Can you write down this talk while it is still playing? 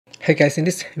Hey guys, in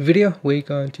this video we're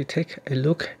going to take a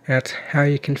look at how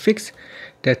you can fix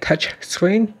the touch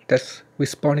screen that's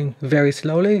responding very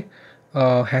slowly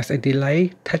or has a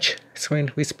delay touch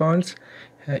screen response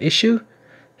issue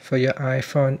for your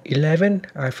iPhone 11,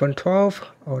 iPhone 12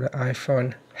 or the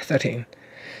iPhone 13.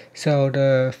 So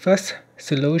the first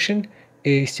solution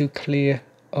is to clear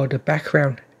all the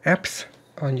background apps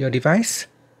on your device.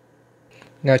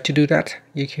 Now to do that,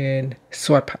 you can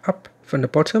swipe up from the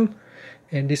bottom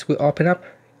and this will open up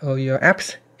all your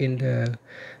apps in the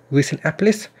recent app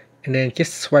list, and then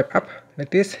just swipe up like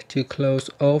this to close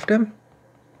all of them.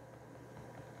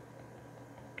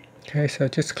 Okay, so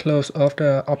just close all of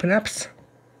the open apps.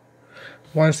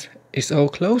 Once it's all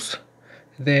closed,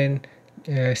 then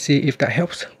see if that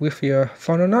helps with your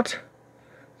phone or not.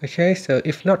 Okay, so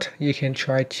if not, you can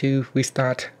try to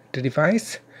restart the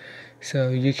device. So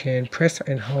you can press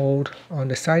and hold on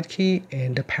the side key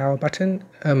and the power button,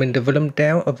 the volume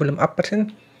down or volume up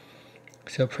button.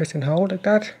 So press and hold like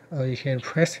that, or you can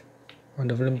press on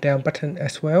the volume down button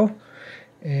as well.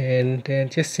 And then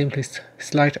just simply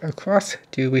slide across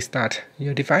to restart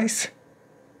your device.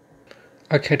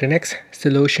 Okay, the next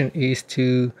solution is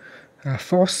to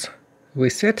force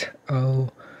reset, or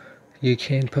you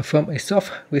can perform a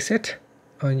soft reset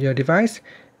on your device.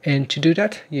 And to do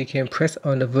that, you can press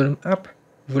on the volume up,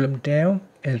 volume down,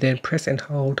 and then press and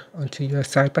hold onto your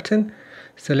side button.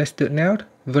 So let's do it now.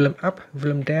 Volume up,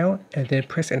 volume down, and then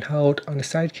press and hold on the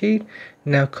side key.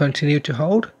 Now continue to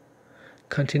hold.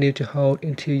 Continue to hold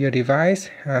until your device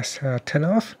has turned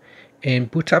off and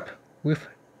boot up with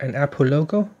an Apple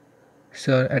logo.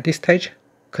 So at this stage,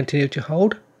 continue to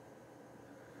hold.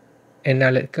 And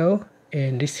now let go.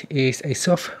 And this is a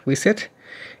soft reset.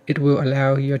 It will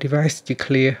allow your device to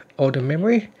clear all the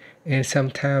memory, and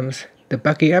sometimes the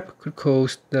buggy app could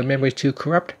cause the memory to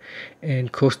corrupt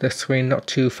and cause the screen not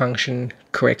to function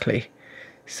correctly.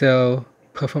 So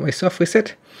perform a soft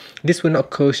reset. This will not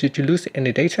cause you to lose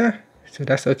any data, so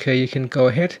that's okay. You can go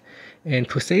ahead and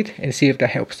proceed and see if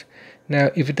that helps.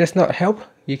 Now if it does not help,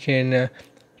 you can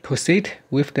proceed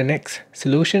with the next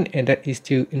solution, and that is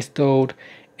to install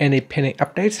any pending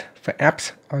updates for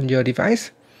apps on your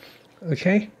device.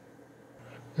 Okay,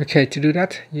 to do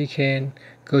that, you can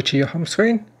go to your home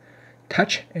screen,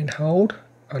 touch and hold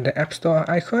on the App Store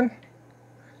icon.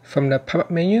 From the pop-up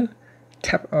menu,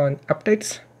 tap on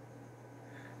Updates,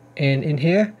 and in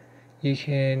here you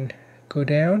can go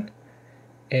down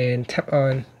and tap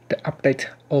on the Update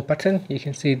All button. You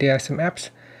can see there are some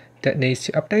apps that needs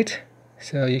to update,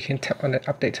 so you can tap on the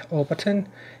Update All button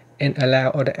and allow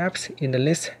all the apps in the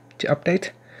list to update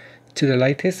to the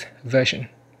latest version.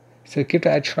 So give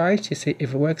that a try to see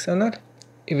if it works or not.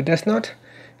 If it does not,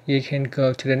 you can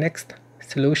go to the next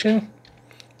solution.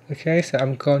 Okay, so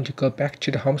I'm going to go back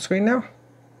to the home screen now.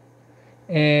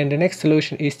 And the next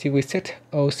solution is to reset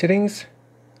all settings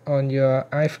on your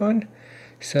iPhone.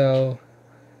 So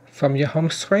from your home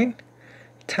screen,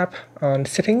 tap on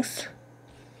Settings.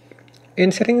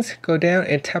 In Settings, go down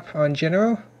and tap on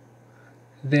General.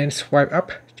 Then swipe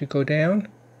up to go down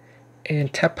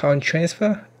and tap on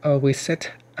Transfer or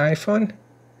Reset iPhone.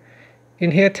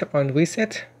 In here, tap on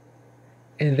Reset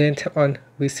and then tap on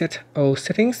Reset All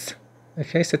Settings.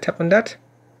 Okay, so tap on that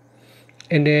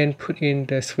and then put in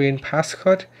the screen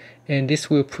passcode, and this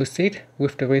will proceed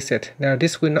with the reset. Now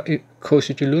this will not cause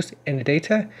you to lose any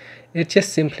data. It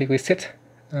just simply reset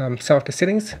some of the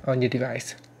settings on your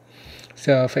device.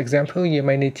 So for example, you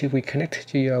might need to reconnect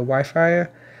to your Wi-Fi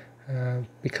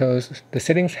because the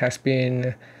settings has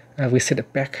been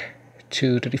reset back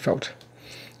to the default.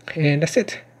 And that's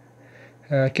it.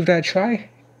 Give that a try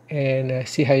and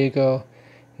see how you go.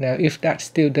 Now if that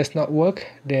still does not work,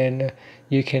 then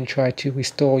you can try to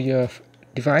restore your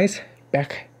device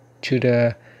back to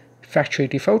the factory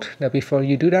default. Now before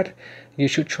you do that, you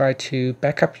should try to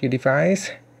back up your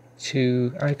device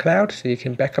to iCloud, so you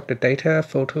can back up the data,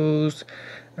 photos,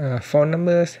 phone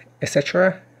numbers,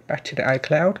 etc. back to the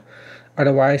iCloud.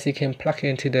 Otherwise, you can plug it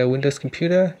into the Windows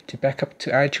computer to back up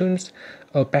to iTunes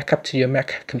or back up to your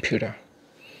Mac computer.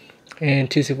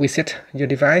 And to reset your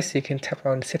device, you can tap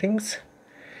on Settings.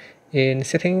 In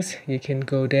Settings, you can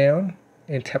go down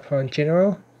and tap on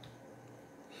General.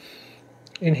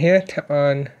 In here, tap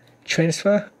on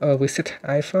Transfer or Reset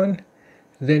iPhone.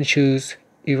 Then choose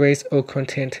Erase all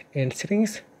content in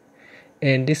Settings.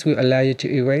 And this will allow you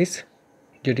to erase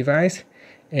your device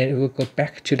and it will go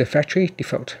back to the factory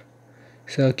default.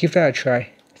 So give that a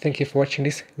try. Thank you for watching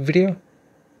this video.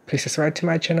 Please subscribe to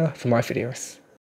my channel for more videos.